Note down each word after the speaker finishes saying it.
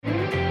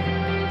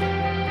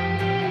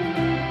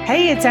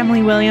Hey, it's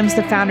Emily Williams,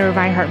 the founder of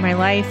I Heart My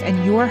Life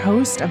and your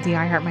host of the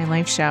I Heart My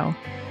Life show.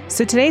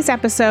 So today's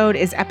episode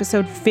is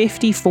episode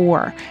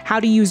 54, how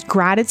to use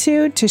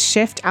gratitude to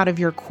shift out of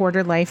your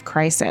quarter life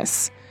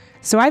crisis.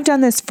 So I've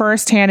done this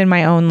firsthand in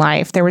my own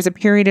life. There was a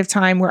period of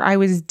time where I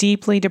was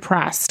deeply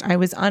depressed. I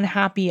was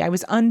unhappy. I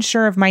was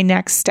unsure of my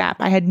next step.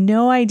 I had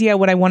no idea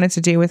what I wanted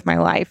to do with my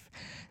life.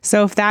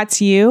 So if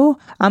that's you,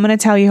 I'm going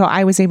to tell you how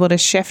I was able to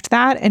shift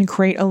that and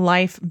create a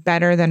life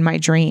better than my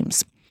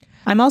dreams.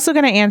 I'm also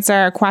going to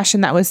answer a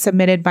question that was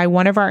submitted by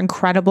one of our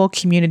incredible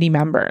community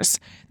members.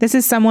 This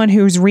is someone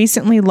who's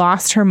recently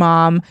lost her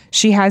mom.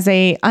 She has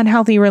an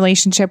unhealthy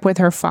relationship with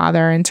her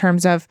father in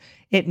terms of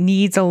it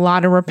needs a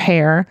lot of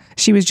repair.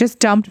 She was just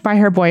dumped by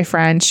her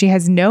boyfriend. She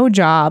has no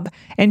job,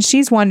 and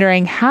she's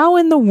wondering how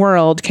in the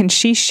world can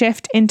she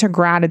shift into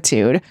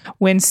gratitude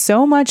when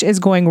so much is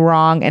going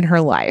wrong in her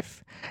life.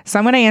 So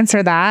I'm going to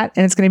answer that,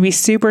 and it's going to be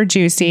super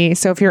juicy.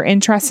 So if you're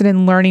interested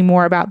in learning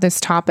more about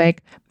this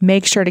topic,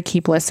 make sure to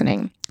keep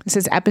listening. This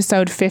is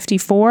episode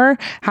 54,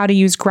 how to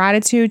use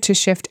gratitude to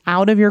shift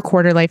out of your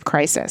quarter life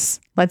crisis.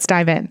 Let's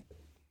dive in.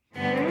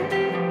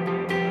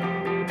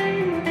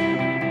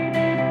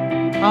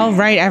 All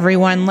right,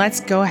 everyone,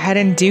 let's go ahead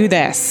and do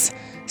this.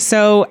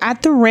 So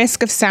at the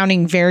risk of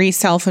sounding very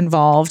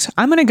self-involved,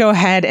 I'm going to go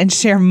ahead and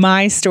share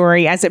my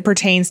story as it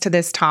pertains to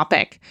this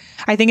topic.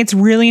 I think it's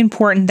really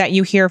important that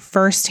you hear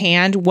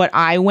firsthand what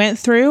I went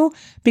through,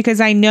 because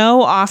I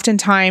know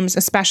oftentimes,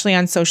 especially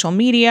on social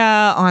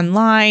media,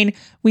 online,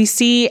 we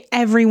see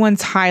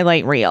everyone's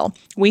highlight reel.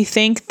 We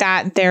think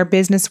that their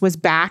business was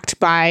backed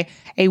by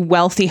a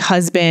wealthy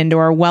husband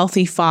or a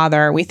wealthy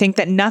father. We think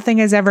that nothing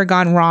has ever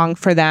gone wrong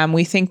for them.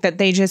 We think that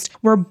they just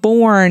were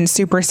born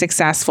super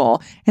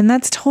successful. And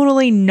that's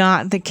totally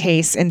not the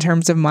case in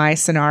terms of my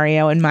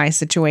scenario and my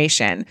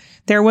situation.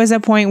 There was a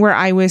point where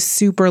I was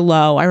super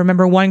low. I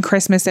remember one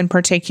Christmas in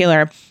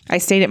particular, I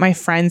stayed at my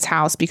friend's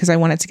house because I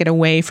wanted to get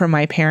away from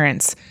my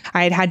parents.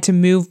 I had to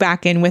move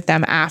back in with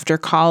them after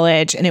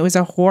college, and it was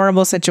a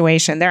horrible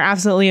situation. They're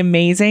absolutely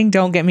amazing,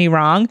 don't get me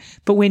wrong,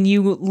 but when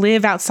you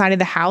live outside of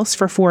the house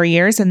for 4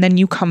 years and then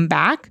you come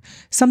back,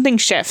 something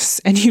shifts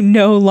and you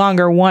no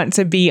longer want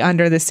to be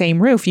under the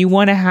same roof. You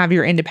want to have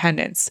your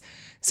independence.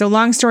 So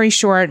long story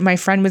short, my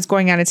friend was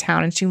going out of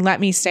town and she let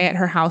me stay at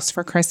her house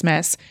for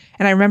Christmas.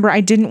 And I remember I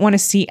didn't want to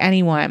see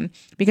anyone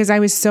because I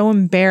was so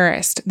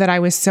embarrassed that I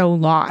was so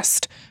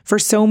lost. For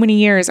so many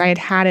years, I had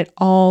had it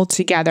all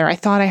together. I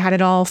thought I had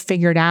it all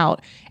figured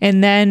out.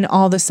 And then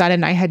all of a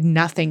sudden, I had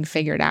nothing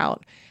figured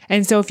out.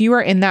 And so if you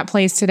are in that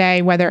place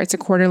today, whether it's a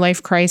quarter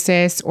life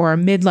crisis or a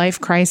midlife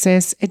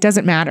crisis, it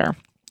doesn't matter.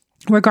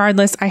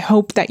 Regardless, I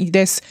hope that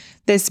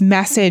this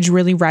message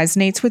really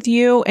resonates with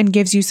you and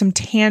gives you some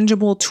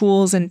tangible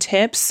tools and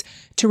tips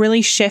to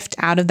really shift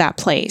out of that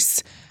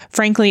place.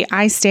 Frankly,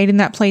 I stayed in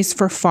that place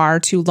for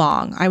far too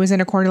long. I was in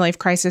a quarter life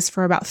crisis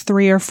for about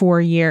 3 or 4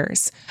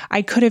 years.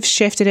 I could have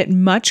shifted it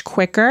much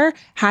quicker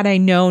had I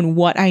known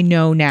what I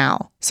know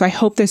now. So I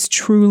hope this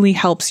truly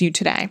helps you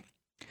today.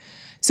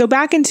 So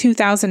back in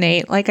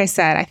 2008, like I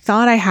said, I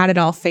thought I had it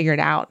all figured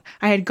out.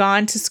 I had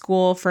gone to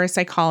school for a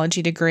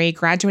psychology degree,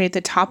 graduated at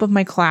the top of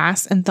my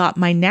class, and thought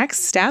my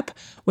next step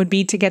would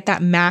be to get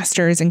that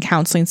master's in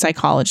counseling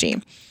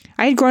psychology.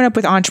 I had grown up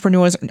with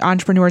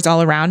entrepreneurs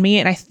all around me,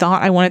 and I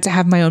thought I wanted to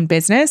have my own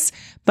business.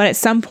 But at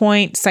some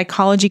point,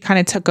 psychology kind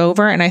of took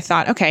over, and I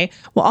thought, okay,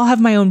 well, I'll have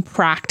my own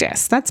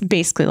practice. That's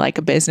basically like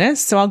a business,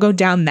 so I'll go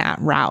down that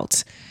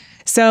route.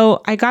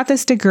 So I got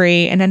this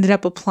degree and ended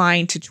up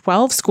applying to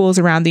 12 schools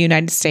around the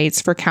United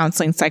States for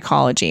counseling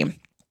psychology.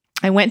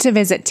 I went to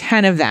visit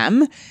 10 of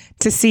them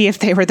to see if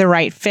they were the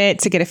right fit,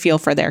 to get a feel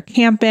for their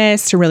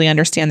campus, to really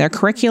understand their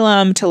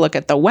curriculum, to look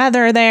at the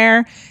weather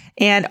there,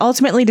 and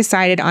ultimately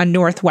decided on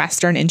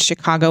Northwestern in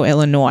Chicago,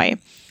 Illinois.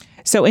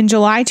 So in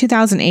July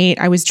 2008,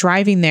 I was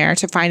driving there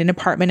to find an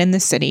apartment in the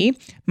city.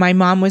 My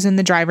mom was in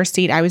the driver's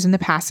seat. I was in the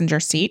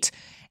passenger seat.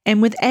 And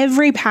with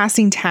every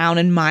passing town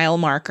and mile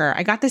marker,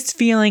 I got this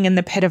feeling in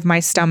the pit of my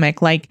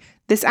stomach, like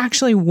this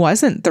actually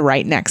wasn't the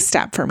right next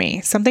step for me.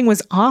 Something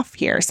was off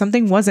here.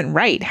 Something wasn't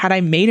right. Had I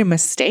made a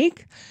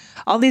mistake?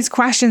 All these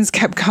questions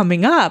kept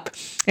coming up.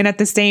 And at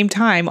the same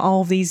time,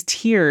 all of these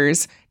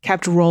tears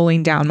kept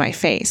rolling down my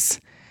face.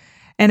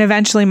 And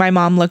eventually my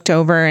mom looked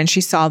over and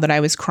she saw that I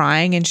was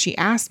crying and she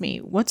asked me,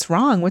 "What's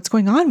wrong? What's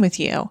going on with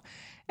you?"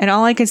 And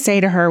all I could say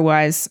to her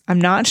was,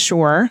 "I'm not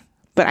sure,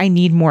 but I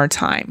need more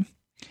time."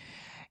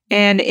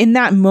 And in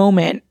that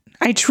moment,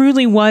 I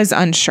truly was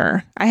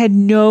unsure. I had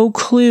no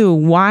clue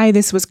why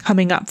this was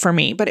coming up for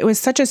me, but it was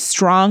such a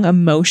strong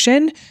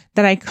emotion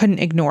that I couldn't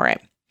ignore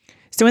it.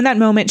 So in that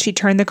moment, she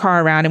turned the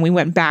car around and we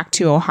went back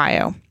to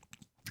Ohio.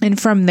 And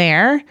from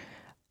there,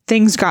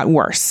 things got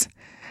worse.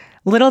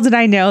 Little did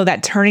I know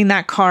that turning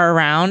that car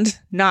around,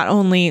 not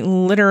only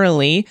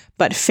literally,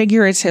 but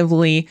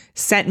figuratively,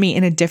 sent me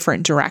in a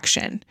different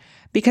direction.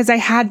 Because I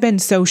had been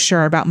so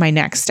sure about my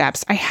next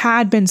steps. I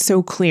had been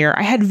so clear.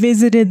 I had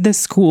visited the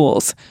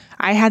schools.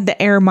 I had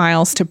the air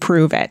miles to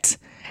prove it.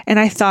 and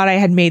I thought I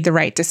had made the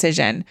right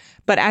decision.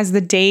 But as the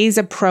days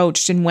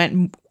approached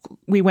and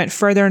we went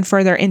further and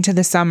further into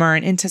the summer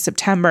and into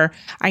September,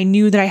 I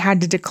knew that I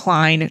had to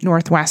decline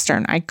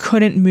Northwestern. I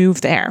couldn't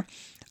move there.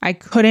 I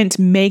couldn't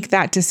make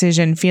that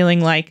decision feeling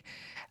like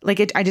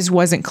I just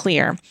wasn't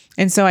clear.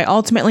 And so I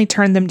ultimately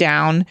turned them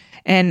down.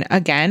 And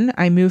again,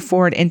 I moved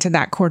forward into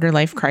that quarter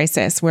life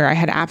crisis where I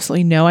had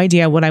absolutely no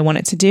idea what I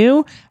wanted to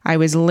do. I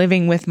was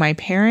living with my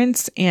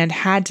parents and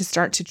had to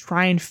start to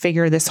try and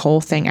figure this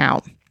whole thing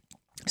out.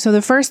 So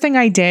the first thing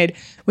I did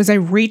was I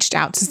reached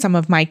out to some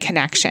of my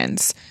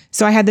connections.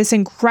 So I had this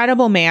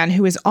incredible man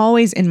who was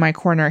always in my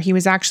corner. He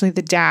was actually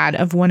the dad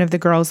of one of the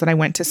girls that I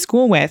went to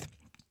school with.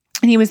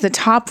 And he was the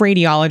top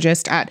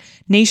radiologist at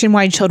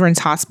Nationwide Children's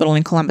Hospital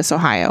in Columbus,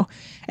 Ohio.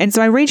 And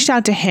so I reached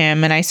out to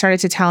him and I started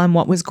to tell him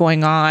what was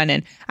going on.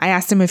 And I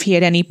asked him if he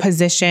had any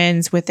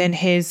positions within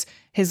his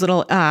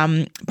little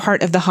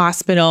part of the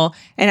hospital.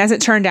 And as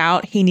it turned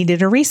out, he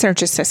needed a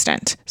research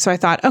assistant. So I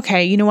thought,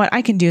 okay, you know what?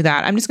 I can do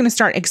that. I'm just going to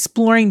start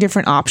exploring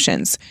different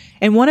options.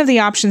 And one of the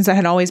options that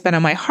had always been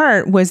on my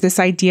heart was this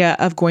idea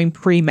of going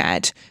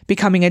pre-med,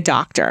 becoming a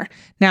doctor.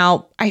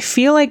 Now, I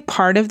feel like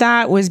part of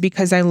that was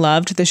because I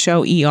loved the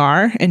show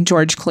ER and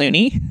George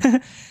Clooney.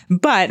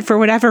 But for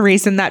whatever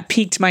reason, that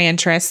piqued my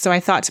interest. So I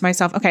thought to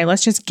myself, okay,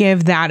 let's just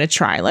give that a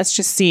try. Let's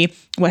just see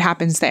what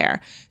happens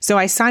there. So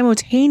I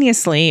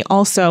simultaneously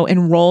also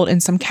enrolled in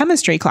some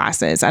chemistry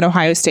classes at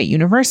Ohio State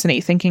University,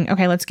 thinking,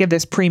 okay, let's give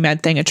this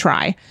pre-med thing a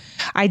try.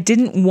 I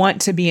didn't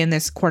want to be in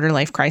this quarter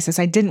life crisis.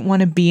 I didn't want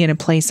to be in a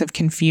place of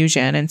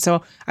confusion. And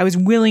so I was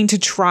willing to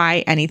try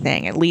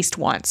anything at least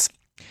once.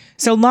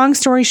 So long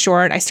story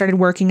short, I started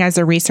working as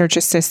a research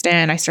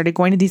assistant. I started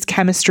going to these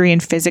chemistry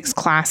and physics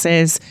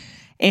classes.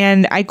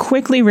 And I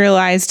quickly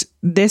realized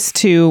this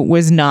too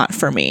was not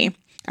for me.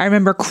 I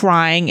remember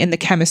crying in the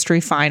chemistry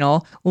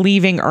final,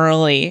 leaving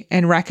early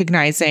and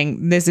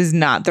recognizing this is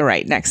not the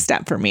right next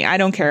step for me. I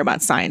don't care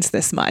about science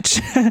this much.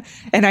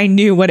 And I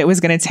knew what it was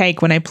going to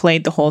take when I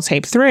played the whole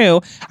tape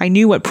through. I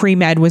knew what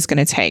pre-med was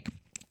going to take.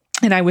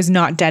 And I was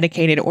not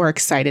dedicated or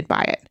excited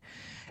by it.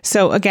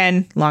 So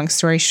again, long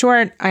story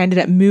short, I ended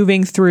up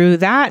moving through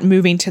that,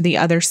 moving to the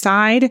other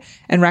side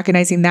and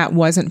recognizing that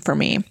wasn't for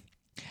me.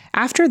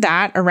 After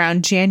that,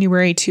 around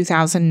January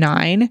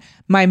 2009,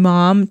 my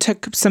mom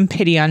took some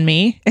pity on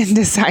me and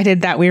decided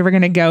that we were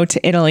going to go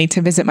to Italy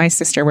to visit my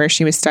sister where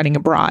she was studying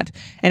abroad.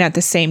 And at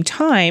the same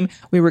time,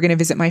 we were going to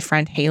visit my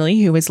friend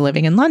Haley, who was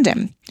living in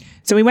London.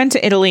 So we went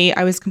to Italy.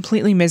 I was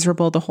completely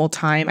miserable the whole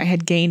time. I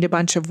had gained a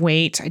bunch of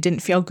weight. I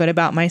didn't feel good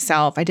about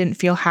myself. I didn't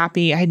feel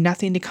happy. I had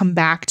nothing to come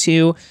back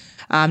to.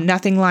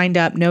 Nothing lined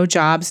up, no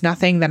jobs,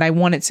 nothing that I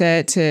wanted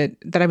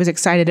that I was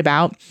excited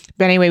about.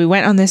 But anyway, we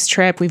went on this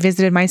trip. We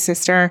visited my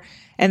sister.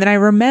 And then I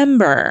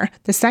remember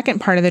the second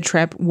part of the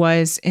trip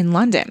was in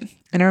London.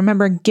 And I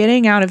remember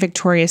getting out of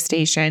Victoria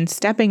Station,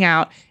 stepping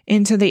out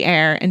into the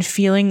air and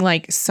feeling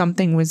like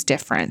something was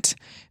different,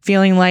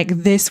 feeling like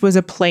this was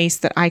a place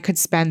that I could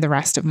spend the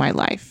rest of my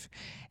life.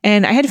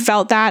 And I had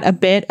felt that a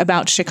bit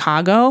about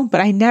Chicago, but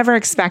I never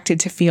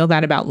expected to feel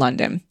that about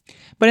London.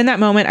 But in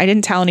that moment, I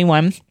didn't tell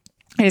anyone.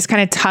 I just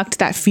kind of tucked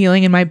that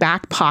feeling in my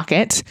back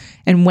pocket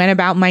and went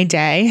about my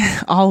day,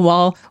 all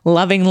while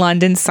loving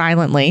London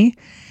silently.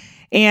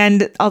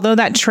 And although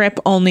that trip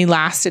only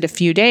lasted a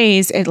few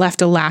days, it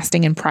left a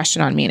lasting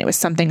impression on me, and it was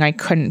something I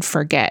couldn't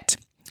forget.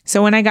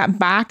 So when I got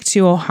back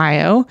to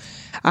Ohio,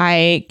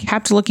 I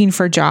kept looking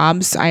for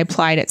jobs. I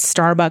applied at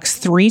Starbucks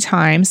 3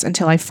 times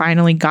until I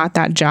finally got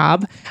that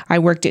job. I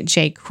worked at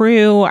J.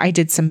 Crew. I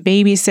did some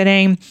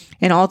babysitting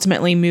and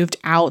ultimately moved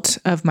out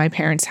of my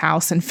parents'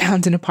 house and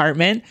found an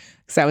apartment.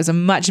 So that was a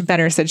much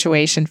better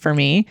situation for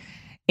me.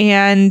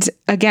 And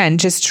again,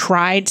 just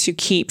tried to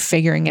keep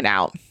figuring it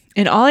out.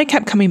 And all I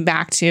kept coming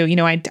back to,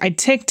 I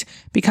ticked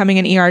becoming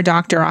an ER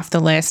doctor off the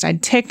list. I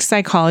ticked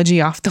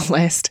psychology off the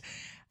list.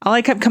 All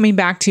I kept coming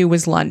back to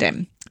was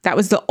London. That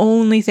was the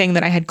only thing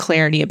that I had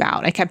clarity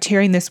about. I kept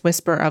hearing this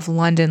whisper of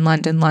London,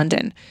 London,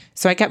 London.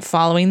 So I kept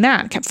following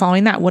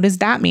that. What does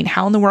that mean?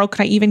 How in the world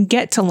could I even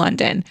get to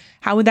London?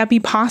 How would that be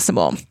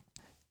possible?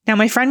 Now,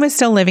 my friend was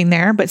still living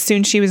there, but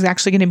soon she was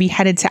actually going to be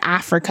headed to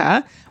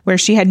Africa, where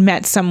she had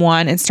met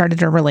someone and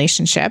started a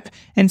relationship.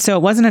 And so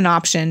it wasn't an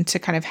option to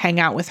kind of hang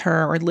out with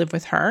her or live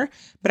with her.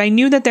 But I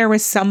knew that there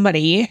was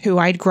somebody who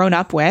I'd grown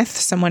up with,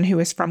 someone who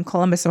was from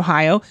Columbus,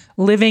 Ohio,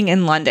 living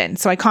in London.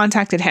 So I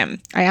contacted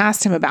him. I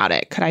asked him about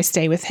it. Could I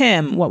stay with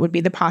him? What would be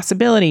the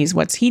possibilities?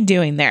 What's he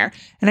doing there?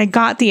 And I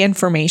got the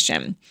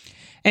information.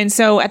 And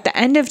so at the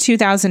end of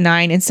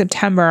 2009, in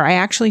September, I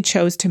actually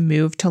chose to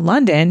move to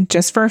London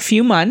just for a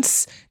few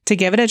months to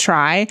give it a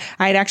try.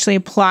 I had actually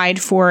applied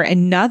for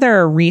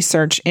another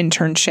research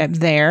internship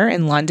there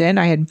in London.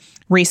 I had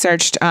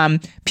researched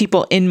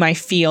people in my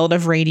field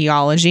of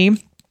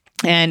radiology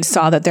and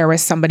saw that there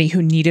was somebody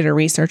who needed a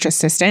research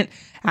assistant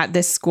at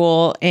this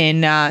school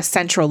in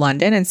central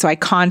London. And so I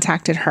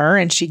contacted her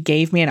and she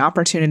gave me an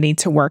opportunity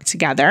to work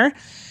together.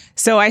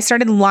 So I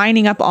started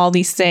lining up all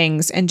these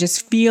things and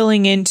just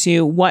feeling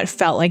into what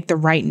felt like the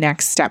right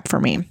next step for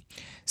me.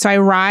 So I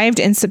arrived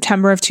in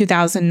September of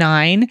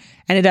 2009,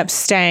 ended up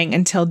staying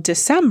until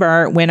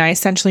December when I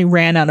essentially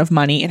ran out of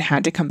money and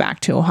had to come back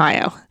to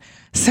Ohio.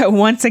 So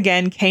once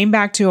again, came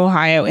back to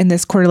Ohio in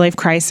this quarter life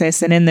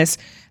crisis and in this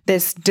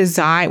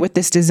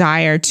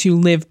desire to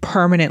live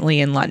permanently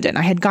in London.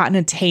 I had gotten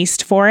a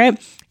taste for it,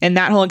 and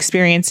that whole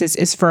experience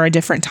is for a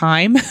different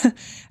time,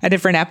 a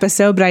different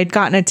episode, but I'd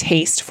gotten a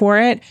taste for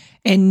it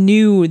and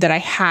knew that I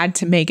had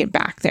to make it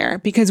back there.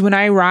 Because when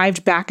I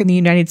arrived back in the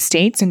United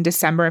States in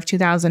December of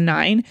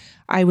 2009,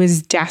 I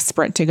was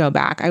desperate to go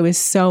back. I was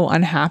so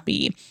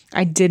unhappy.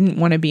 I didn't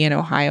want to be in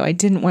Ohio. I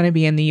didn't want to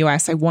be in the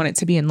US. I wanted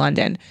to be in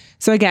London.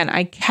 So again,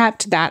 I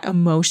kept that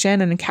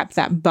emotion and kept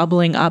that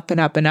bubbling up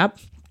and up and up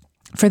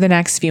for the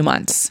next few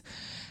months.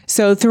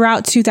 So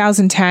throughout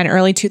 2010,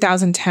 early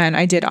 2010,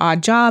 I did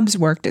odd jobs,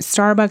 worked at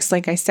Starbucks,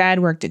 like I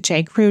said, worked at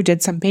J. Crew,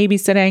 did some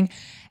babysitting,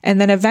 and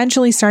then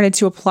eventually started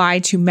to apply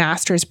to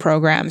master's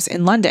programs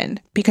in London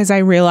because I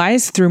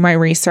realized through my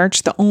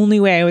research, the only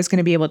way I was going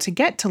to be able to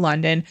get to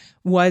London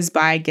was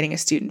by getting a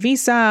student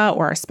visa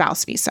or a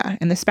spouse visa.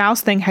 And the spouse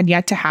thing had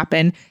yet to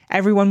happen.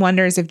 Everyone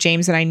wonders if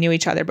James and I knew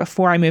each other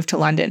before I moved to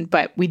London,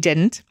 but we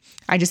didn't.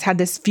 I just had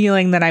this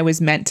feeling that I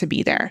was meant to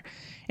be there.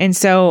 And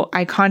so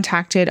I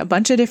contacted a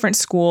bunch of different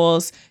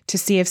schools to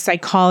see if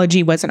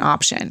psychology was an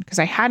option because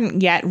I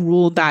hadn't yet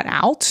ruled that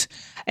out.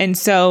 And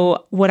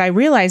so what I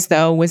realized,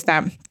 though, was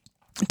that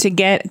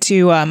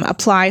to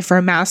apply for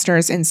a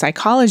master's in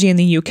psychology in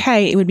the UK,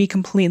 it would be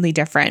completely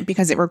different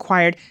because it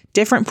required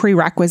different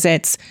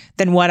prerequisites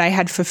than what I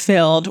had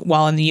fulfilled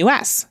while in the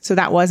US. So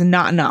that was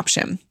not an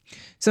option.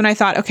 So then I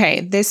thought, okay,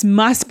 this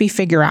must be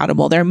figure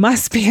outable. There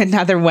must be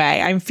another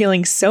way. I'm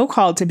feeling so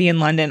called to be in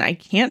London. I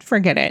can't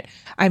forget it.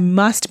 I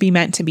must be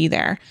meant to be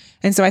there.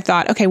 And so I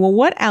thought, okay, well,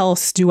 what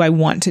else do I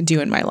want to do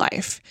in my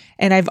life?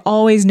 And I've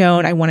always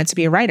known I wanted to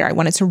be a writer. I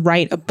wanted to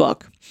write a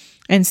book.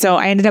 And so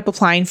I ended up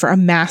applying for a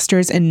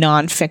master's in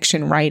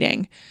nonfiction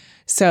writing.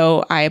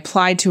 So I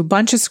applied to a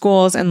bunch of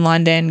schools in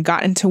London,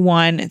 got into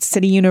one at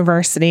City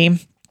University,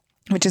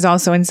 which is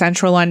also in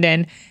central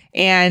London,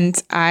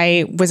 and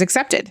I was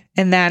accepted.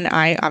 And then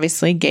I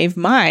obviously gave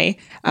I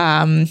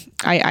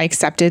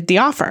accepted the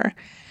offer.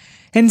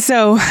 And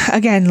so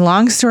again,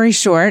 long story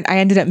short, I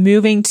ended up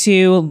moving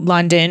to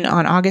London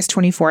on August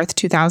 24th,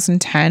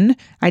 2010.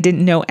 I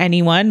didn't know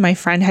anyone. My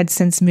friend had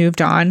since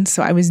moved on.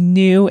 So I was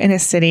new in a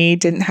city,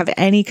 didn't have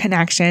any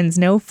connections,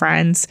 no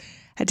friends.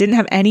 I didn't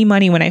have any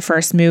money when I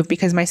first moved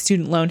because my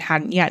student loan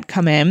hadn't yet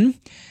come in.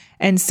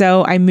 And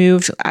so I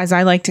moved, as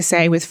I like to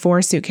say, with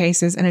 4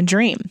 suitcases and a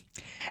dream.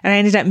 And I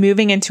ended up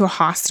moving into a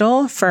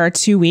hostel for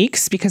 2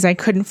 weeks because I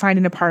couldn't find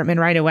an apartment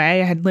right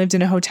away. I had lived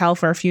in a hotel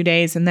for a few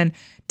days and then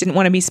didn't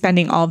want to be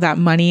spending all of that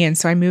money. And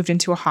so I moved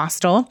into a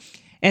hostel.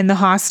 In the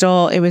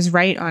hostel, it was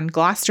right on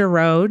Gloucester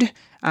Road,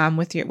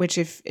 which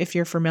if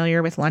you're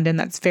familiar with London,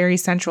 that's very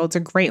central. It's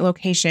a great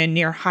location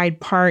near Hyde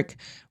Park,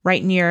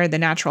 right near the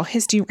Natural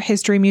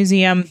History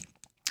Museum.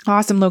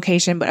 Awesome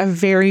location, but a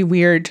very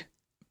weird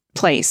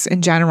place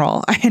in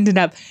general. I ended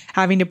up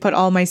having to put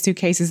all my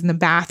suitcases in the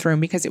bathroom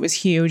because it was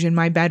huge and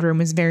my bedroom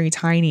was very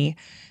tiny.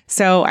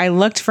 So I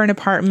looked for an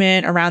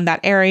apartment around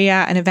that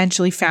area and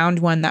eventually found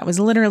one that was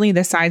literally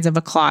the size of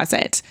a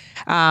closet.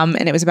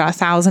 And it was about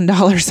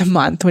 $1,000 a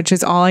month, which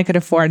is all I could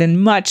afford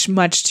and much,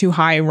 much too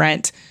high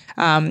rent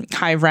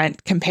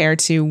compared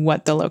to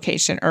what the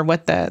location or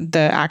what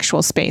the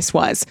actual space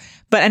was.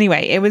 But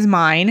anyway, it was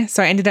mine.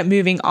 So I ended up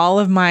moving all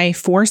of my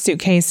 4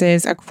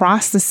 suitcases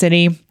across the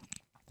city.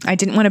 I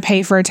didn't want to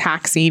pay for a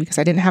taxi because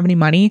I didn't have any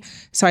money.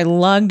 So I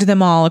lugged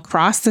them all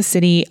across the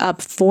city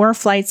up 4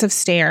 flights of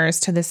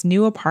stairs to this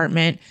new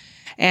apartment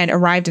and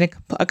arrived in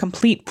a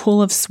complete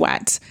pool of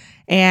sweat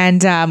and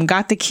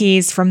got the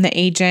keys from the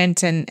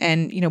agent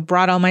and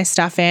brought all my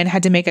stuff in,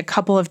 had to make a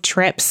couple of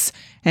trips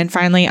and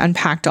finally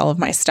unpacked all of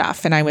my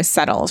stuff and I was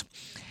settled.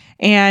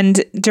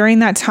 And during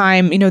that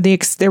time,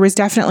 there was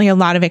definitely a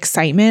lot of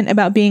excitement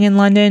about being in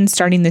London,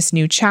 starting this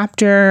new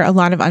chapter, a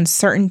lot of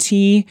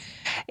uncertainty.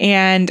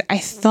 And I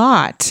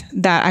thought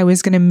that I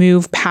was going to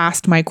move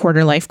past my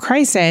quarter life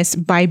crisis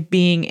by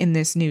being in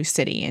this new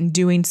city and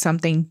doing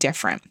something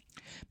different.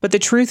 But the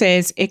truth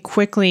is, it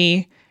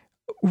quickly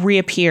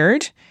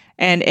reappeared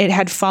and it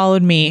had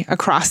followed me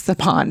across the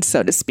pond,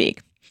 so to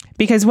speak.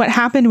 Because what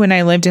happened when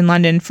I lived in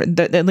London for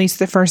at least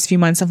the first few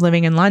months of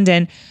living in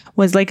London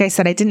was, like I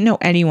said, I didn't know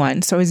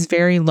anyone. So I was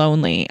very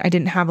lonely. I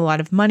didn't have a lot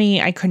of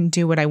money. I couldn't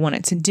do what I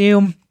wanted to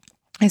do.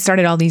 I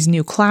started all these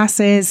new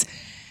classes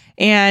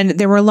and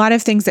there were a lot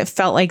of things that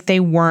felt like they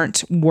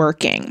weren't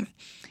working.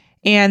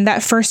 And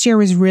that first year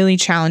was really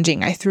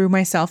challenging. I threw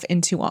myself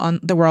into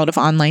the world of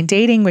online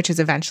dating, which is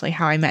eventually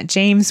how I met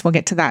James. We'll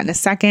get to that in a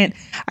second.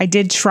 I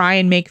did try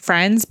and make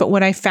friends, but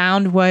what I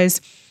found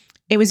was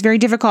it was very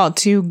difficult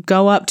to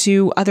go up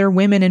to other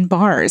women in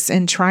bars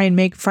and try and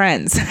make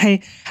friends.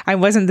 I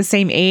wasn't the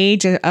same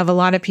age of a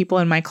lot of people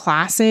in my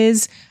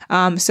classes,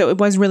 so it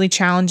was really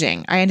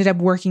challenging. I ended up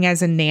working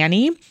as a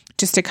nanny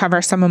just to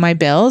cover some of my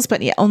bills.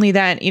 But only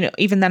then,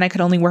 even then I could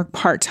only work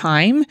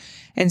part-time.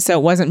 And so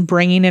it wasn't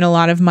bringing in a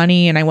lot of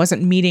money, and I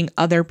wasn't meeting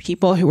other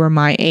people who were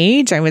my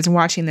age. I was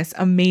watching this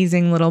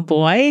amazing little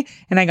boy,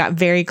 and I got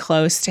very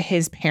close to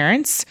his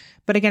parents.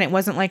 But again, it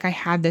wasn't like I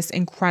had this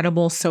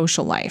incredible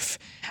social life.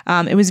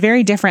 It was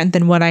very different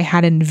than what I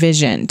had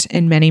envisioned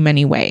in many,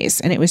 many ways,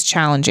 and it was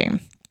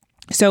challenging.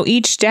 So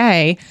each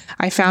day,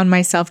 I found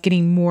myself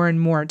getting more and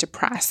more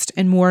depressed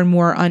and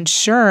more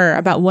unsure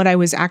about what I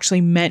was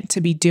actually meant to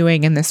be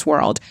doing in this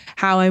world,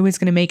 how I was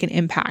going to make an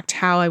impact,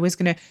 how I was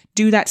going to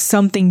do that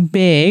something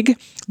big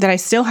that I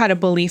still had a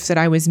belief that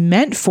I was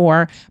meant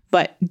for,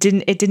 but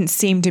it didn't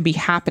seem to be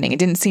happening. It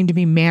didn't seem to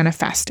be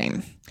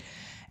manifesting.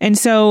 And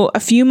so a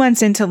few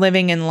months into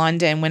living in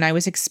London, when I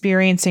was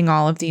experiencing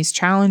all of these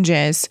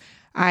challenges,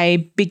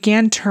 I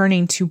began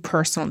turning to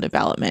personal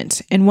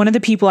development. And one of the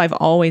people I've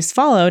always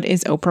followed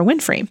is Oprah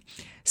Winfrey.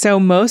 So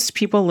most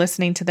people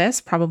listening to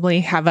this probably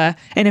have an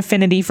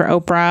affinity for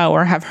Oprah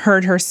or have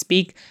heard her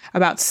speak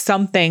about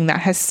something that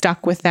has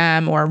stuck with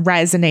them or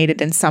resonated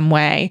in some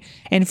way.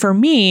 And for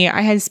me,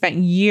 I had spent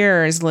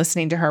years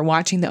listening to her,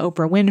 watching the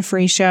Oprah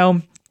Winfrey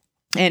Show,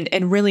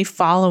 and really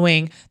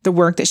following the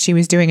work that she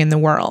was doing in the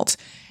world.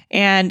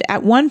 And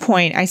at one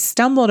point, I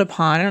stumbled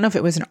upon, I don't know if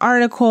it was an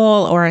article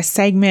or a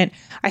segment,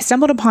 I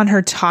stumbled upon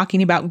her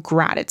talking about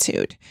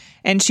gratitude.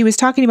 And she was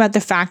talking about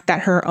the fact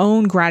that her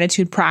own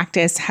gratitude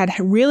practice had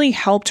really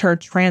helped her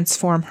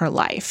transform her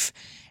life.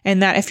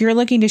 And that if you're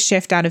looking to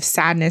shift out of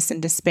sadness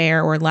and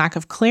despair or lack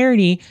of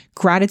clarity,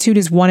 gratitude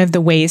is one of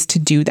the ways to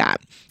do that.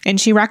 And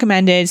she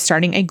recommended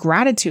starting a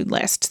gratitude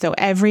list. So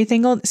every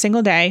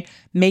single day,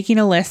 making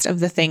a list of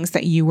the things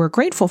that you were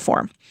grateful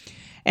for.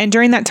 And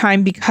during that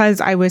time, because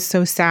I was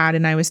so sad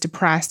and I was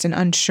depressed and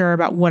unsure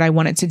about what I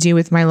wanted to do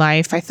with my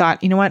life, I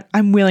thought, you know what,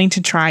 I'm willing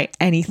to try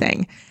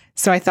anything.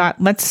 So I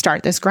thought, let's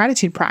start this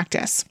gratitude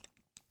practice.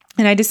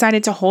 And I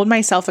decided to hold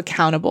myself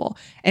accountable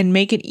and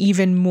make it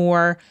even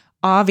more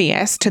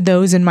obvious to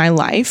those in my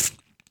life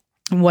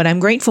what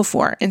I'm grateful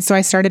for. And so I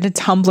started a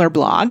Tumblr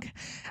blog.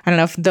 I don't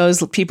know if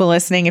those people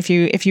listening, if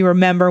you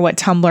remember what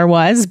Tumblr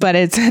was, but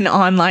it's an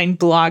online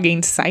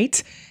blogging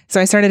site. So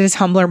I started a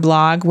Tumblr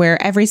blog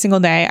where every single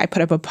day I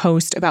put up a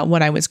post about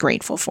what I was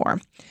grateful for.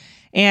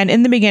 And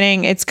in the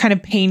beginning, it's kind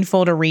of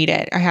painful to read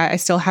it. I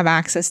still have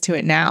access to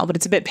it now, but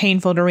it's a bit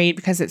painful to read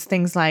because it's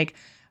things like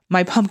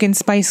my pumpkin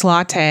spice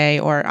latte,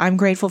 or I'm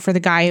grateful for the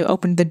guy who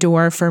opened the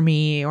door for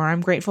me, or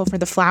I'm grateful for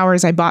the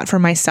flowers I bought for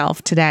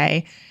myself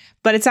today.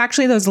 But it's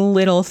actually those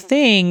little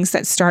things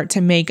that start to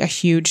make a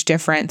huge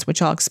difference,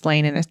 which I'll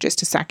explain in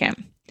just a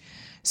second.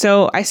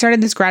 So I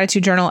started this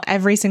gratitude journal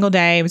every single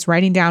day. I was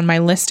writing down my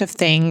list of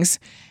things,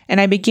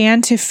 and I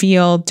began to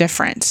feel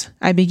different.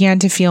 I began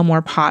to feel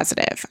more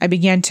positive. I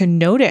began to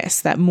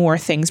notice that more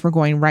things were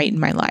going right in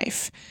my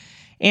life.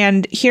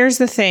 And here's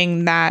the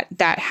thing that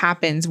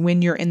happens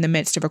when you're in the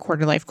midst of a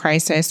quarter life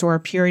crisis or a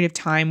period of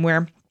time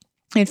where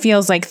it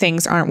feels like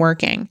things aren't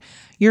working.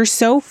 You're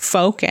so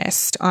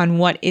focused on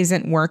what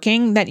isn't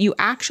working that you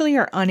actually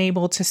are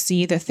unable to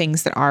see the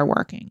things that are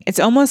working. It's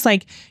almost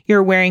like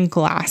you're wearing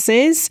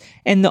glasses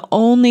and the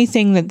only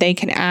thing that they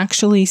can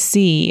actually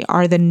see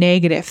are the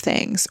negative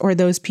things or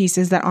those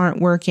pieces that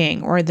aren't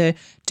working or the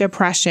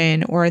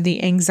depression or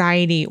the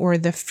anxiety or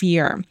the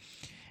fear.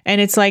 And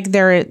it's like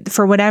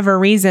for whatever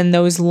reason,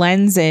 those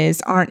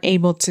lenses aren't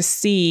able to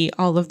see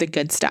all of the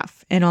good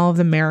stuff and all of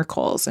the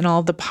miracles and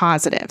all of the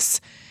positives.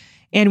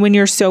 And when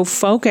you're so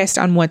focused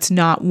on what's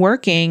not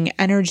working,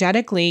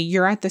 energetically,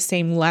 you're at the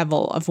same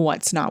level of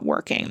what's not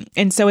working.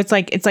 And so it's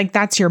like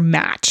that's your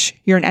match.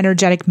 You're an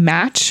energetic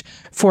match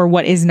for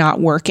what is not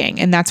working.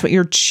 And that's what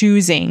you're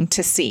choosing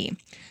to see.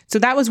 So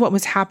that was what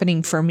was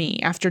happening for me.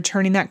 After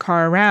turning that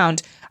car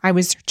around, I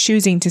was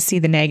choosing to see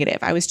the negative.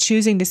 I was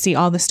choosing to see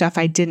all the stuff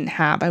I didn't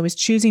have. I was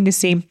choosing to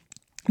see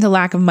the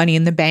lack of money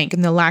in the bank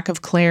and the lack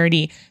of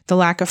clarity, the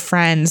lack of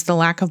friends, the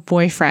lack of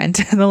boyfriend,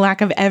 the lack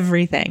of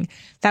everything.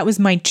 That was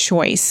my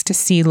choice to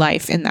see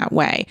life in that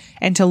way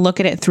and to look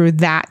at it through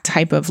that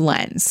type of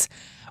lens.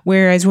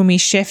 Whereas when we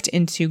shift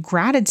into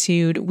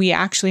gratitude, we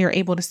actually are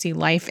able to see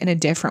life in a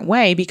different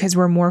way because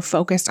we're more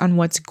focused on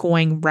what's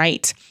going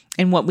right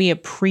and what we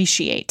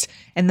appreciate.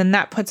 And then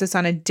that puts us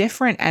on a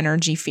different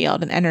energy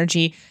field, an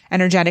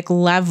energetic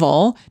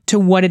level to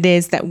what it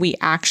is that we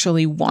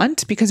actually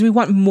want, because we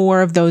want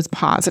more of those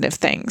positive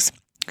things.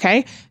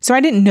 Okay. So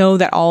I didn't know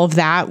that all of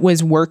that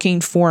was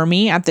working for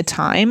me at the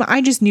time.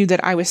 I just knew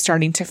that I was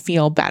starting to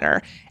feel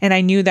better. And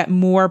I knew that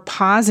more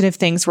positive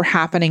things were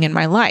happening in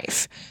my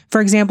life.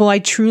 For example, I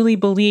truly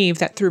believe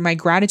that through my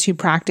gratitude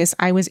practice,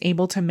 I was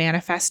able to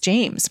manifest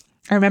James.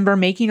 I remember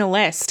making a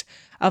list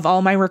of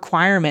all my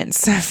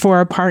requirements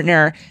for a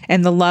partner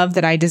and the love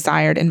that I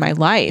desired in my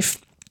life.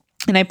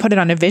 And I put it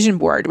on a vision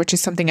board, which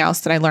is something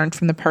else that I learned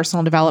from the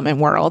personal development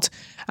world.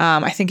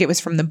 I think it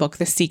was from the book,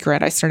 The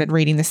Secret. I started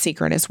reading The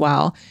Secret as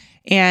well.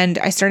 And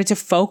I started to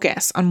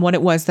focus on what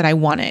it was that I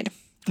wanted.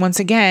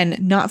 once again,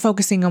 not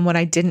focusing on what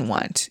I didn't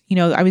want.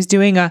 I was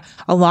doing a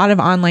lot of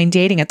online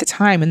dating at the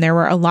time, and there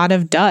were a lot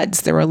of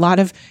duds. There were a lot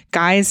of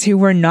guys who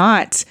were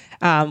not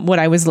what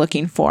I was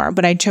looking for,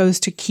 but I chose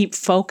to keep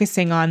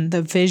focusing on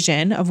the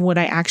vision of what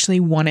I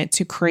actually wanted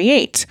to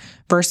create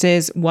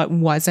versus what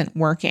wasn't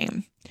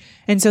working.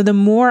 And so the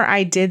more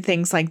I did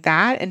things like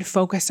that and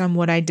focused on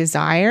what I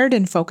desired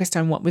and focused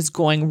on what was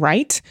going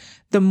right,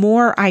 the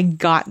more I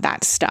got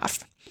that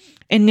stuff.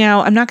 And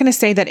now I'm not going to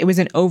say that it was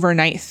an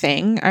overnight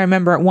thing. I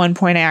remember at one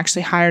point I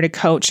actually hired a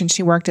coach, and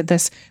she worked at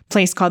this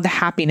place called the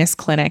Happiness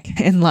Clinic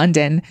in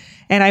London.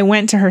 And I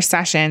went to her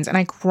sessions and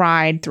I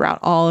cried throughout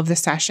all of the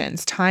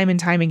sessions, time and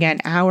time again,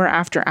 hour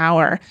after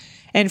hour.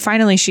 And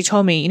finally, she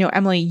told me,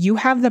 Emily, you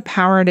have the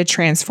power to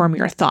transform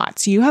your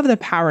thoughts. You have the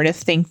power to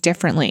think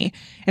differently.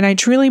 And I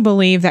truly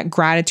believe that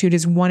gratitude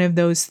is one of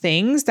those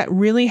things that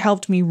really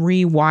helped me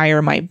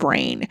rewire my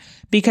brain.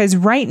 Because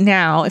right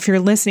now, if you're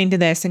listening to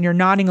this and you're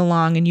nodding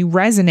along and you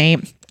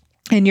resonate,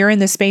 and you're in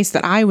the space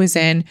that I was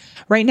in,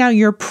 right now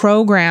you're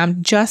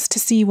programmed just to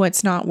see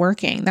what's not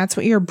working. That's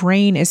what your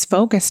brain is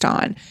focused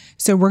on.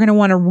 So we're going to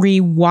want to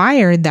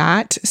rewire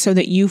that so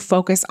that you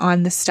focus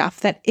on the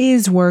stuff that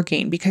is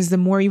working, because the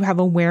more you have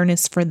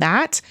awareness for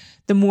that,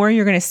 the more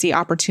you're going to see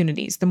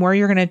opportunities, the more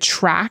you're going to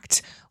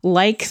attract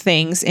like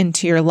things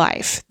into your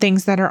life,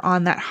 things that are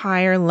on that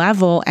higher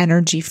level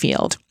energy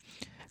field.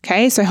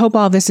 Okay, so I hope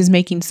all of this is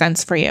making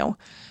sense for you.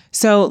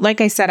 So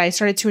like I said, I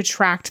started to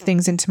attract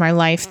things into my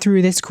life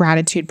through this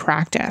gratitude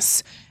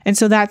practice. And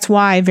so that's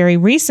why very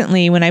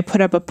recently, when I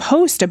put up a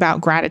post about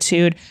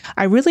gratitude,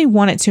 I really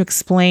wanted to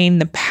explain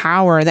the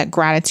power that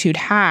gratitude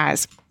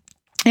has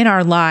in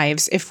our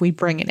lives if we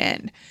bring it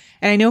in.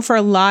 And I know for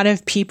a lot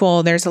of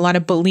people, there's a lot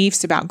of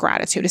beliefs about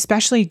gratitude,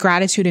 especially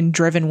gratitude in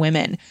driven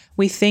women.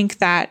 We think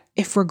that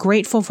if we're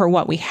grateful for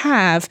what we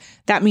have,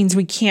 that means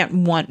we can't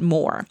want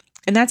more.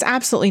 And that's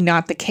absolutely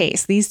not the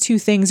case. These two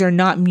things are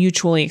not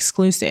mutually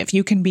exclusive.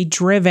 You can be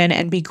driven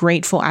and be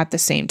grateful at the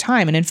same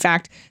time. And in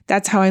fact,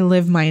 that's how I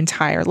live my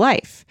entire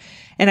life.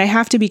 And I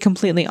have to be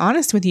completely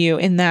honest with you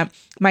in that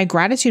my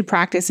gratitude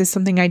practice is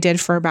something I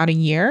did for about a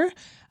year.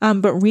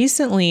 But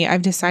recently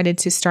I've decided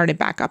to start it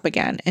back up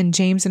again. And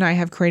James and I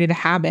have created a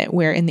habit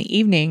where in the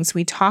evenings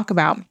we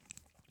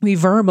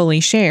verbally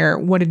share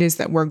what it is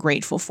that we're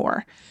grateful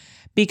for.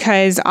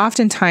 Because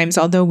oftentimes,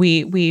 although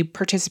we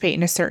participate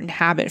in a certain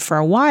habit for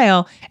a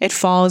while, it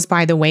falls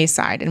by the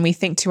wayside. And we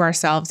think to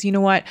ourselves, you know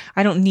what?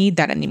 I don't need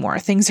that anymore.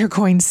 Things are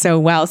going so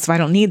well, so I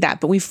don't need that.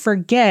 But we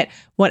forget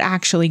what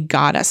actually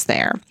got us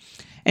there.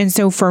 And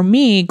so for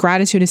me,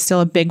 gratitude is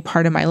still a big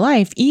part of my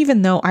life,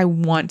 even though I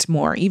want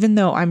more, even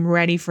though I'm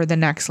ready for the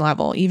next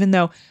level, even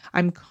though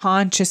I'm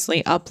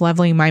consciously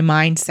up-leveling my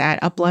mindset,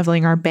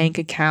 up-leveling our bank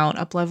account,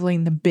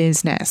 up-leveling the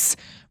business,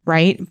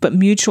 right? But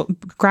mutual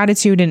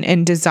gratitude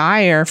and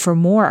desire for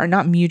more are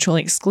not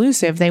mutually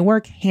exclusive. They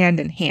work hand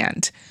in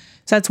hand.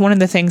 So that's one of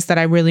the things that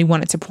I really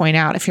wanted to point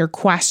out. If you're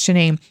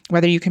questioning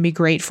whether you can be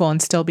grateful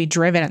and still be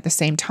driven at the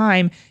same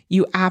time,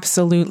 you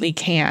absolutely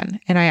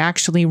can. And I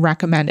actually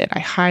recommend it. I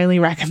highly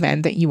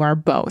recommend that you are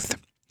both.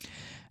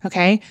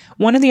 Okay.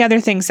 One of the other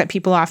things that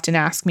people often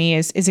ask me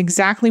is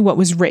exactly what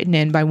was written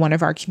in by one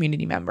of our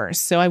community members.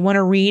 So I want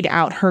to read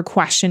out her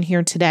question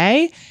here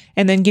today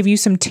and then give you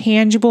some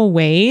tangible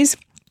ways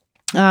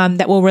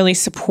that will really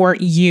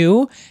support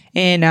you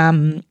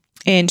in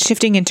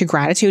shifting into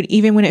gratitude,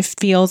 even when it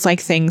feels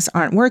like things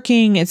aren't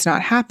working, it's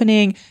not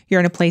happening, you're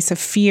in a place of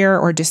fear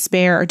or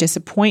despair or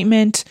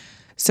disappointment.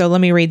 So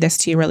let me read this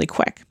to you really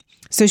quick.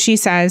 So she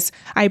says,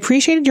 I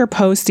appreciated your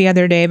post the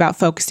other day about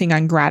focusing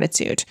on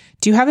gratitude.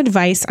 Do you have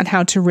advice on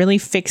how to really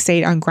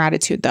fixate on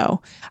gratitude, though?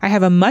 I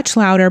have a much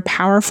louder,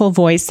 powerful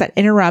voice that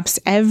interrupts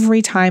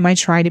every time I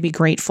try to be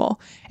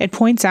grateful. It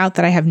points out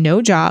that I have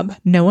no job,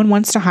 no one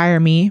wants to hire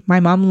me,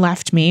 my mom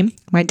left me,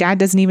 my dad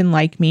doesn't even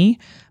like me,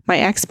 my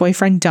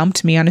ex-boyfriend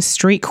dumped me on a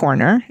street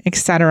corner,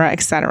 etc.,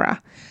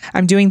 etc.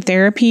 I'm doing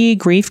therapy,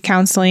 grief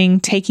counseling,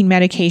 taking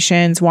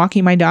medications,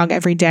 walking my dog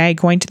every day,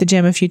 going to the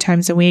gym a few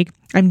times a week.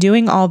 I'm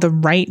doing all the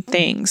right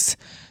things.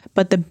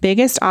 But the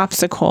biggest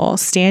obstacle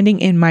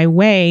standing in my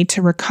way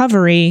to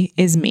recovery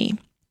is me.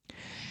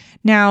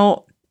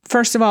 Now,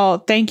 first of all,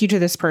 thank you to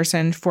this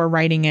person for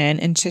writing in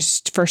and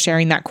just for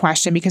sharing that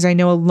question, because I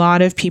know a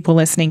lot of people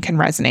listening can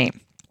resonate.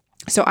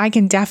 So I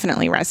can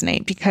definitely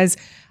resonate because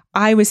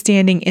I was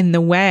standing in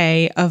the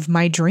way of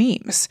my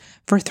dreams.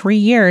 For 3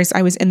 years,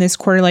 I was in this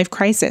quarter life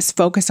crisis,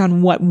 focused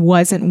on what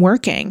wasn't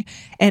working,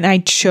 and I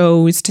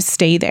chose to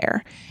stay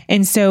there.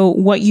 And so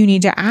what you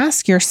need to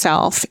ask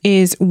yourself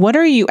is, what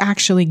are you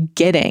actually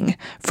getting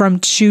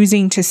from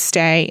choosing to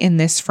stay in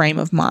this frame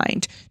of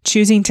mind,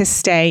 choosing to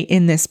stay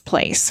in this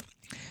place?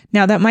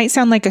 Now, that might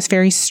sound like a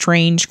very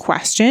strange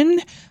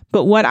question,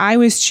 but what I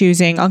was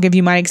choosing, I'll give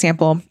you my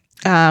example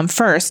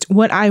first,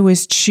 what I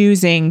was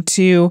choosing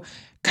to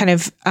kind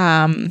of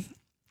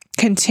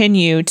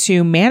continue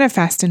to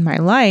manifest in my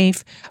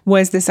life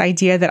was this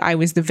idea that I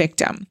was the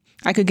victim.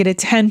 I could get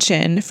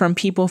attention from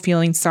people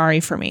feeling sorry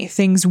for me.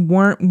 Things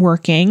weren't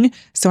working,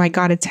 so I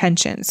got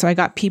attention. So I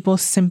got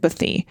people's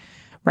sympathy,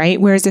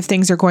 right? Whereas if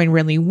things are going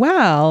really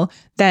well,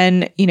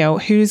 then,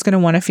 who's going to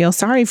want to feel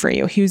sorry for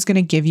you? Who's going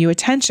to give you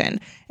attention?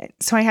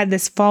 So I had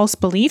this false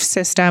belief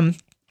system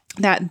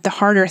that the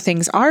harder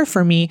things are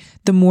for me,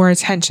 the more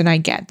attention I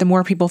get, the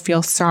more people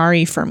feel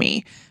sorry for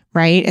me,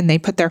 right? And they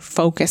put their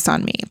focus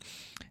on me.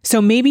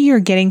 So maybe you're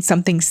getting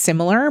something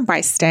similar by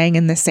staying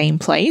in the same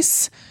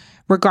place.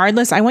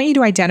 Regardless, I want you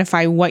to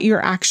identify what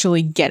you're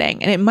actually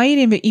getting. And it might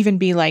even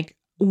be like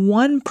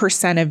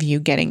 1% of you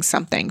getting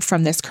something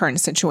from this current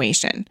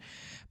situation.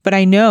 But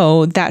I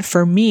know that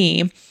for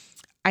me,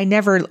 I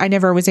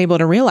never was able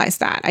to realize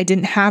that. I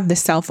didn't have the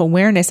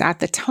self-awareness at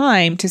the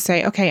time to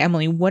say, okay,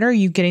 Emily, what are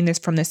you getting this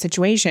from this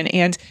situation?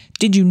 And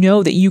did you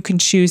know that you can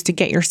choose to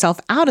get yourself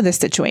out of this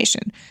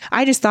situation?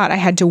 I just thought I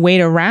had to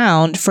wait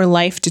around for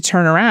life to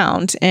turn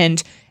around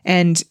and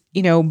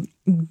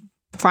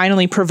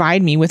finally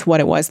provide me with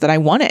what it was that I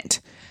wanted.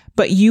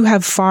 But you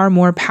have far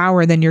more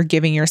power than you're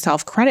giving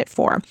yourself credit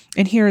for.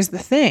 And here's the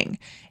thing.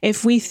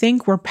 If we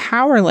think we're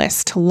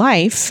powerless to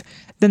life,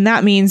 then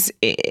that means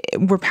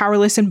we're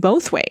powerless in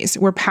both ways.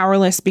 We're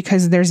powerless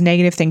because there's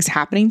negative things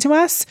happening to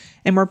us,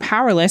 and we're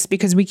powerless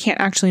because we can't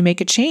actually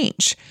make a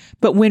change.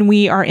 But when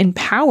we are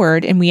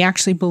empowered and we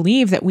actually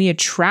believe that we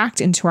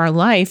attract into our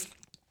life,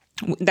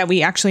 that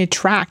we actually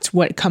attract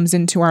what comes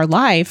into our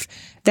life,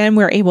 then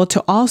we're able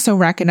to also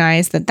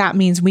recognize that that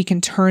means we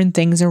can turn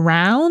things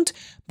around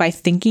by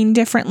thinking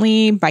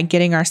differently, by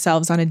getting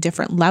ourselves on a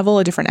different level,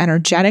 a different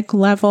energetic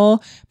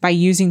level, by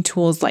using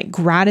tools like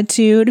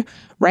gratitude,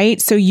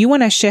 right? So you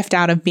want to shift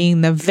out of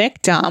being the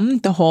victim,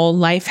 the whole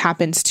life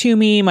happens to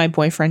me, my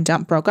boyfriend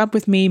broke up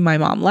with me, my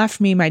mom left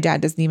me, my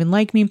dad doesn't even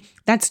like me.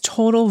 That's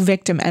total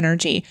victim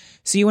energy.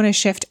 So you want to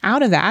shift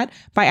out of that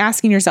by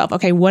asking yourself,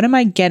 okay, what am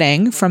I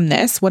getting from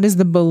this? What is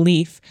the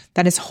belief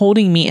that is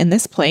holding me in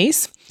this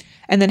place?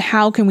 And then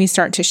how can we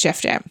start to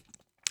shift it?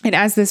 And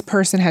as this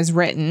person has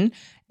written,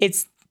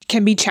 it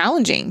can be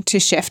challenging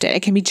to shift it.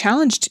 It can be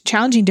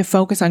challenging to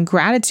focus on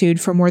gratitude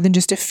for more than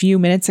just a few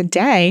minutes a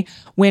day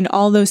when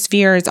all those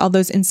fears, all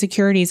those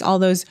insecurities, all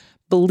those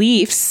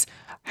beliefs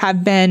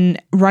have been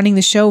running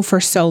the show for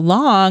so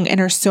long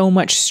and are so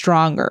much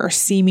stronger or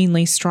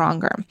seemingly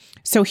stronger.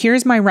 So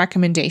here's my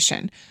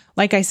recommendation.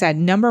 Like I said,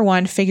 number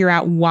one, figure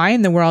out why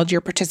in the world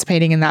you're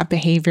participating in that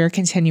behavior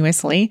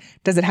continuously.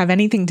 Does it have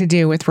anything to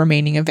do with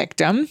remaining a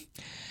victim?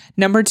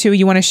 Number two,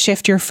 you want to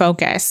shift your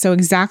focus. So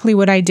exactly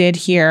what I did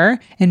here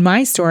in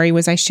my story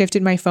was I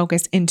shifted my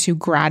focus into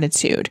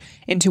gratitude,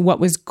 into what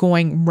was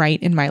going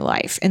right in my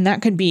life. And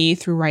that could be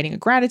through writing a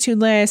gratitude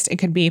list. It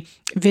could be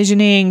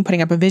visioning,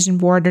 putting up a vision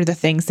board, or the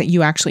things that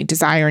you actually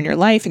desire in your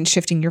life and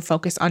shifting your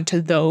focus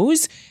onto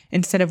those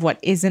instead of what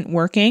isn't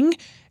working.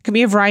 It could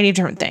be a variety of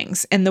different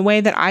things. And the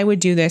way that I would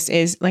do this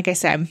is, like I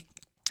said,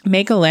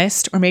 make a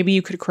list, or maybe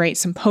you could create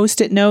some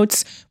Post-it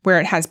notes where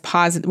it has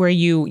where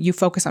you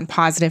focus on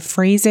positive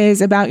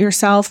phrases about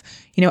yourself.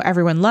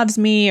 Everyone loves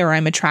me, or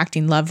I'm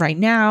attracting love right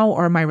now,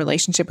 or my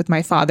relationship with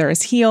my father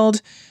is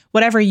healed,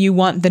 whatever you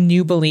want the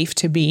new belief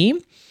to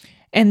be.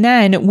 And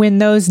then when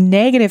those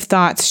negative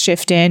thoughts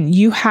shift in,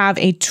 you have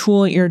a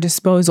tool at your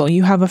disposal.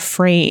 You have a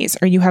phrase,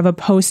 or you have a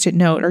Post-it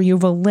note, or you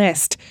have a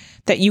list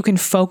that you can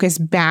focus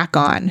back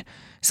on.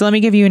 So let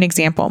me give you an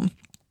example.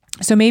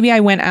 So maybe I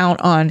went out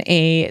on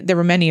there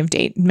were many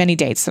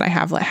dates that I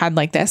have had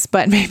like this,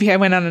 but maybe I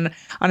went on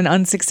an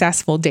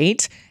unsuccessful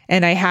date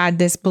and I had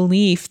this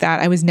belief that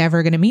I was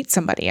never going to meet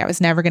somebody. I was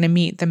never going to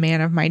meet the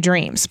man of my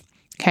dreams.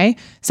 Okay.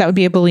 So that would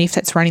be a belief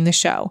that's running the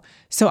show.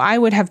 So I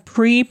would have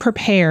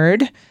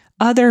pre-prepared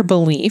other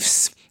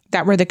beliefs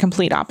that were the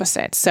complete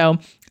opposite. So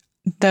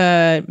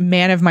the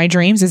man of my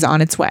dreams is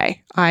on its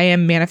way. I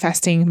am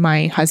manifesting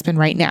my husband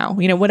right now,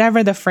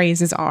 whatever the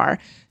phrases are,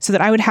 so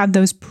that I would have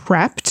those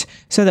prepped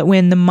so that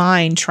when the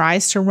mind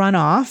tries to run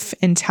off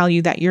and tell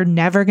you that you're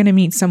never going to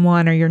meet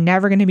someone, or you're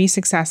never going to be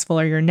successful,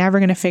 or you're never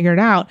going to figure it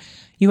out,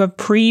 you have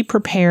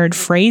pre-prepared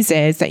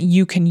phrases that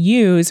you can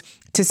use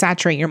to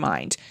saturate your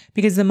mind,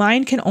 because the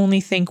mind can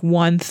only think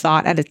one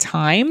thought at a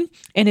time,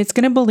 and it's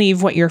going to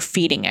believe what you're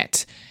feeding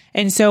it.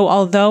 And so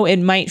although it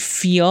might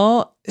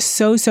feel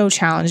so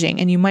challenging,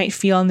 and you might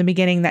feel in the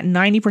beginning that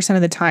 90%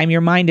 of the time your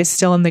mind is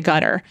still in the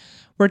gutter,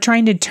 we're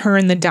trying to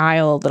turn the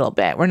dial a little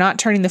bit. We're not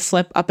turning the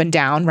flip up and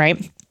down, right?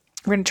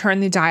 We're going to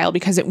turn the dial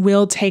because it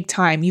will take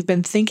time. You've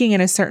been thinking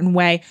in a certain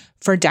way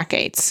for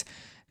decades.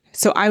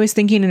 So I was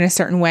thinking in a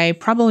certain way,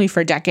 probably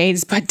for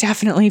decades, but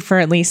definitely for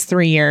at least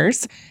 3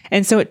 years.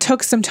 And so it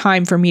took some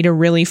time for me to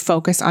really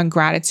focus on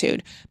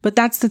gratitude. But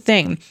that's the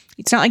thing.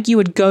 It's not like you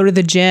would go to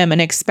the gym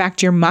and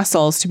expect your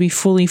muscles to be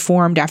fully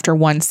formed after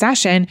one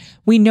session.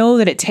 We know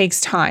that it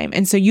takes time.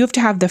 And so you have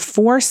to have the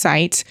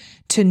foresight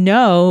to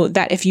know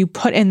that if you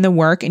put in the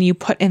work and you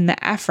put in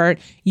the effort,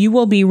 you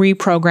will be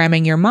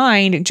reprogramming your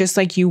mind just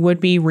like you would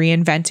be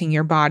reinventing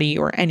your body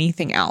or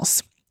anything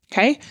else.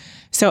 Okay?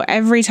 So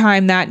every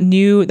time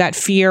that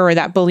fear or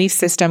that belief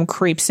system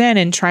creeps in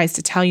and tries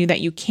to tell you that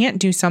you can't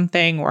do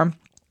something, or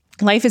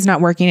life is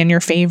not working in your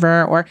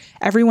favor or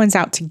everyone's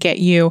out to get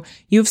you,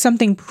 you have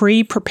something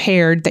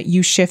pre-prepared that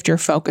you shift your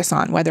focus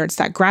on, whether it's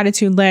that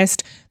gratitude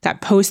list,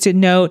 that Post-it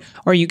note,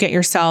 or you get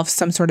yourself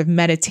some sort of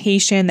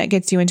meditation that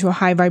gets you into a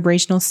high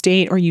vibrational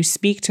state, or you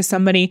speak to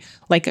somebody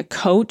like a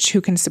coach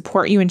who can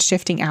support you in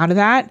shifting out of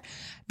that.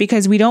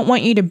 Because we don't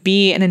want you to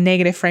be in a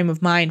negative frame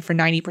of mind for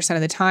 90%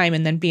 of the time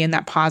and then be in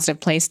that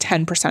positive place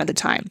 10% of the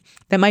time.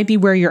 That might be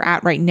where you're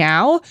at right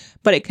now,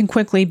 but it can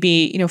quickly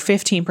be,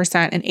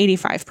 15% and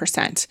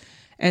 85%.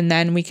 And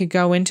then we could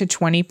go into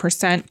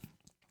 20%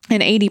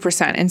 and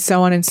 80% and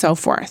so on and so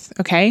forth.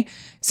 Okay.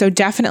 So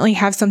definitely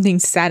have something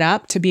set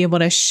up to be able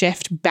to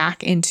shift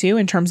back into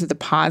in terms of the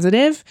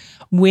positive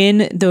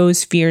when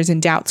those fears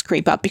and doubts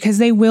creep up, because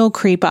they will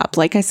creep up.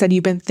 Like I said,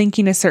 you've been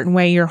thinking a certain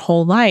way your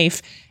whole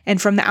life. And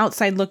from the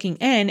outside looking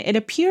in, it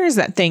appears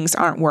that things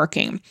aren't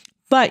working,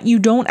 but you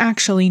don't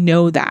actually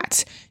know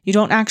that. You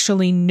don't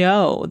actually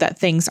know that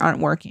things aren't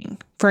working.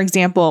 For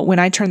example, when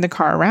I turned the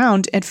car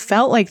around, it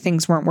felt like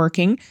things weren't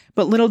working,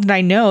 but little did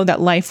I know that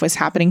life was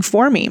happening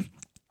for me.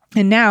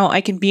 And now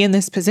I can be in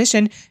this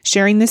position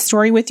sharing this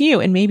story with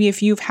you. And maybe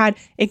if you've had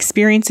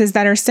experiences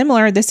that are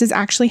similar, this is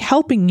actually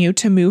helping you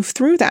to move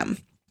through them.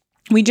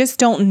 We just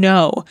don't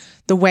know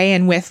the way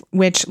in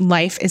which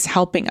life is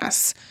helping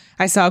us.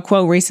 I saw a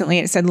quote recently.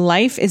 It said,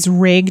 life is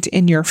rigged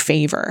in your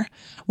favor.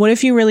 What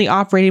if you really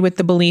operated with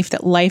the belief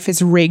that life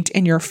is rigged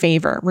in your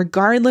favor,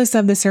 regardless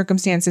of the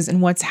circumstances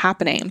and what's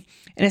happening?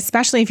 And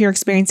especially if you're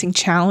experiencing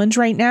challenge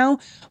right now,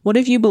 what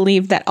if you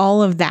believe that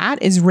all of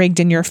that is rigged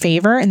in your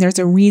favor and there's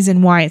a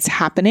reason why it's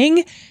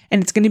happening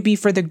and it's going to be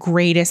for the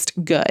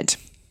greatest good?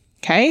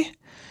 Okay?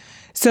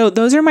 So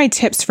those are my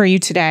tips for you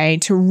today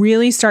to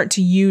really start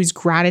to use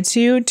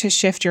gratitude to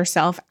shift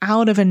yourself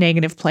out of a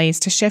negative place,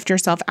 to shift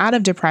yourself out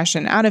of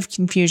depression, out of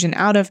confusion,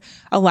 out of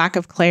a lack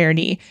of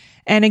clarity.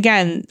 And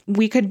again,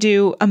 we could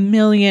do a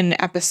million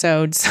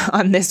episodes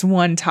on this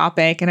one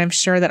topic, and I'm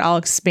sure that I'll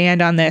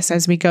expand on this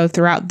as we go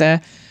throughout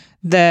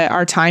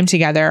our time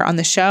together on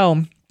the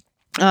show.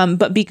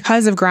 But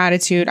because of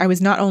gratitude, I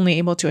was not only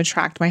able to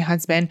attract my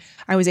husband,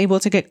 I was able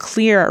to get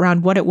clear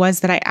around what it was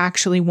that I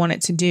actually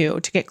wanted to do,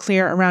 to get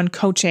clear around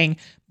coaching,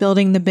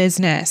 building the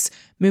business,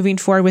 moving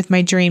forward with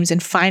my dreams,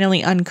 and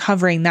finally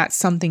uncovering that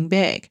something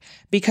big.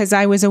 Because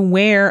I was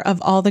aware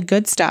of all the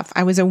good stuff.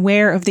 I was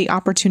aware of the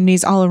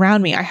opportunities all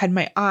around me. I had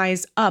my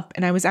eyes up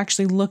and I was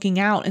actually looking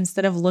out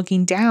instead of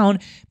looking down,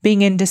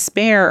 being in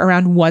despair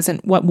around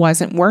what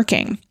wasn't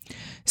working.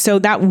 So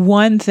that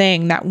one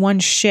thing, that one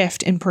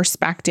shift in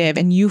perspective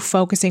and you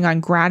focusing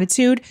on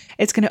gratitude,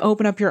 it's going to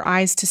open up your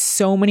eyes to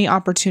so many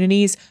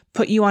opportunities,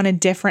 put you on a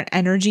different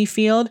energy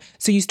field.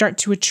 So you start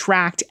to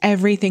attract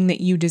everything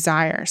that you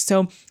desire.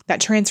 So that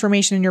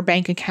transformation in your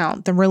bank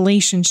account, the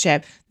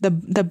relationship, the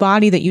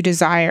body that you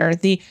desire,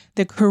 the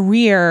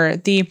career,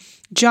 the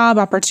job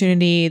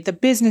opportunity, the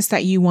business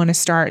that you want to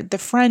start, the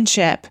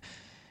friendship,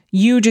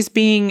 you just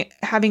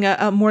having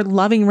a more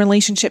loving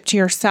relationship to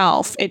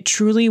yourself, it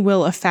truly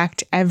will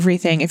affect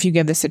everything if you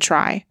give this a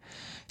try.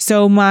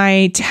 So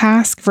my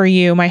task for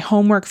you, my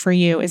homework for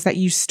you is that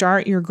you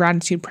start your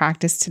gratitude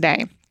practice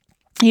today.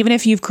 Even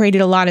if you've created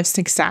a lot of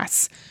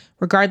success,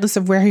 regardless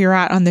of where you're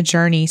at on the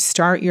journey,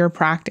 start your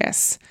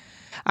practice.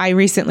 I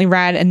recently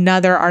read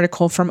another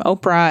article from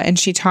Oprah, and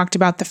she talked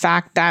about the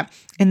fact that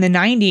in the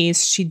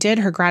 90s, she did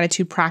her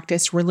gratitude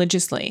practice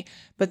religiously.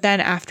 But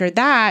then after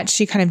that,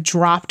 she kind of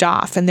dropped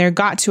off. And there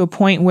got to a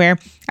point where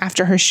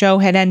after her show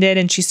had ended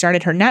and she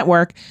started her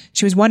network,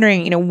 she was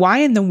wondering, why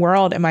in the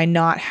world am I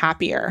not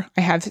happier?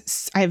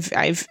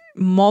 I've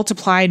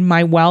multiplied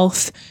my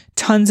wealth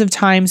tons of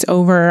times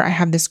over. I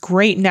have this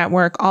great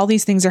network. All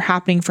these things are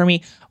happening for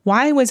me.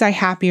 Why was I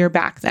happier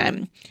back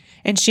then?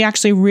 And she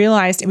actually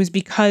realized it was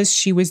because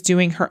she was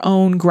doing her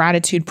own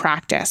gratitude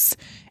practice.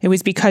 It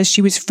was because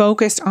she was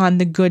focused on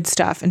the good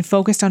stuff and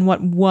focused on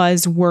what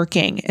was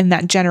working, and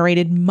that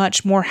generated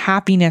much more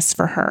happiness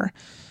for her.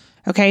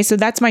 Okay, so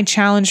that's my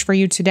challenge for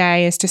you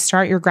today, is to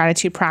start your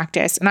gratitude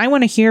practice. And I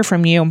want to hear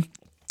from you.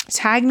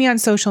 Tag me on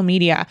social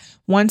media.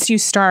 Once you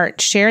start,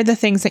 share the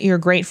things that you're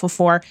grateful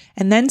for,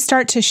 and then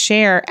start to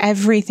share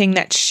everything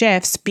that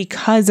shifts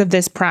because of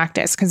this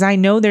practice, because I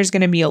know there's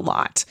going to be a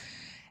lot.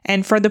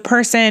 And for the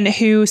person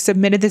who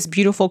submitted this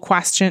beautiful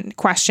question,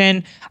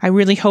 I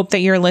really hope that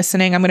you're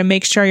listening. I'm going to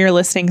make sure you're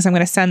listening because I'm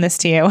going to send this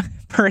to you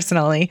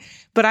personally.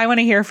 But I want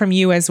to hear from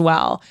you as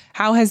well.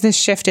 How has this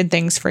shifted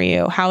things for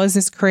you? How has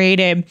this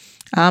created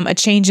a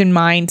change in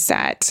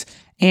mindset?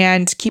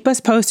 And keep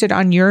us posted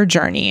on your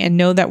journey, and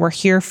know that we're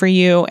here for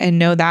you, and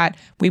know that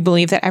we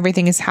believe that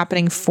everything is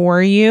happening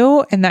for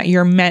you and that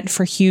you're meant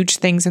for huge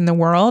things in the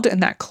world,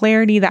 and that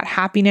clarity, that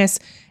happiness,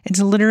 it's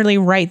literally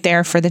right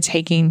there for the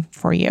taking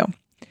for you.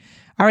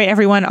 All right,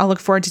 everyone, I'll look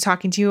forward to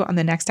talking to you on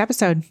the next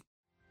episode.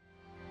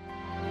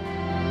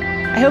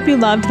 I hope you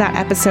loved that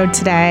episode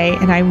today,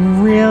 and I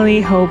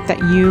really hope that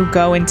you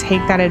go and take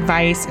that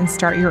advice and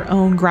start your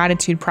own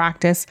gratitude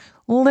practice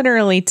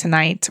literally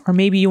tonight, or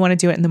maybe you want to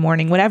do it in the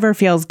morning, whatever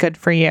feels good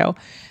for you.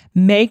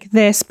 Make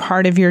this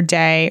part of your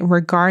day,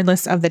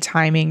 regardless of the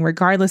timing,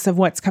 regardless of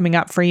what's coming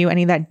up for you,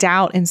 any of that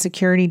doubt,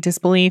 insecurity,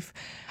 disbelief.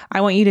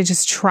 I want you to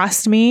just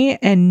trust me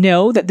and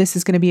know that this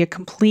is going to be a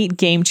complete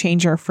game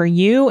changer for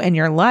you and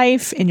your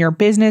life, in your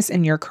business,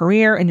 in your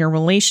career, in your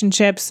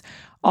relationships,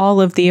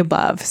 all of the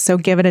above. So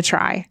give it a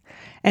try.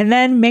 And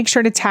then make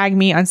sure to tag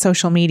me on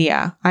social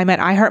media. I'm at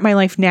I Heart My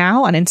Life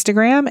Now on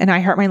Instagram and I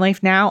Heart My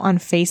Life Now on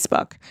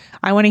Facebook.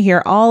 I want to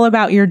hear all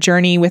about your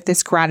journey with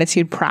this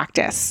gratitude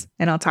practice.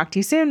 And I'll talk to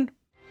you soon.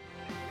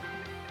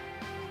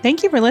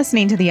 Thank you for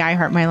listening to the I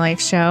Heart My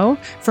Life show.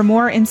 For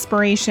more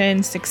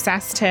inspiration,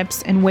 success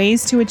tips, and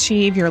ways to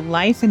achieve your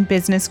life and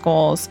business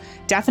goals,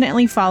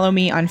 definitely follow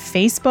me on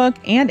Facebook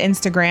and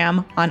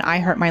Instagram on I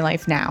Heart My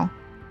Life Now.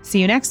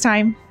 See you next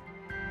time.